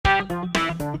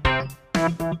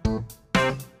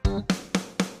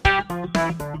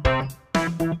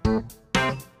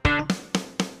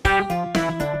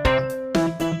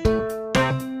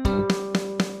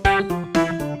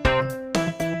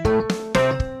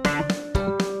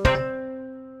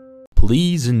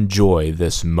Please enjoy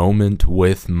this moment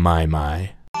with My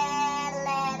My.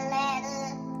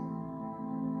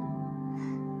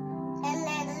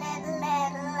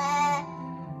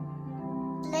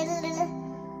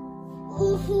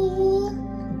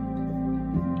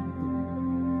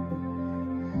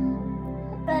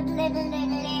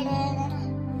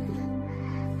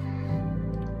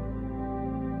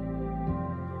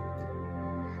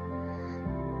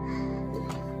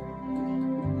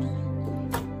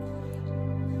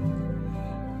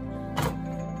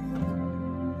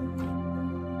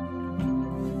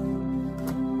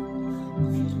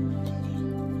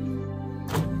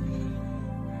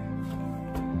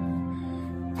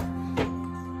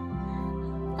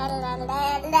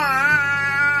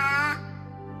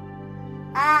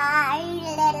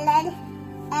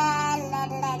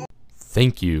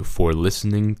 Thank you for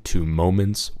listening to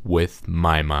Moments with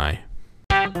My My.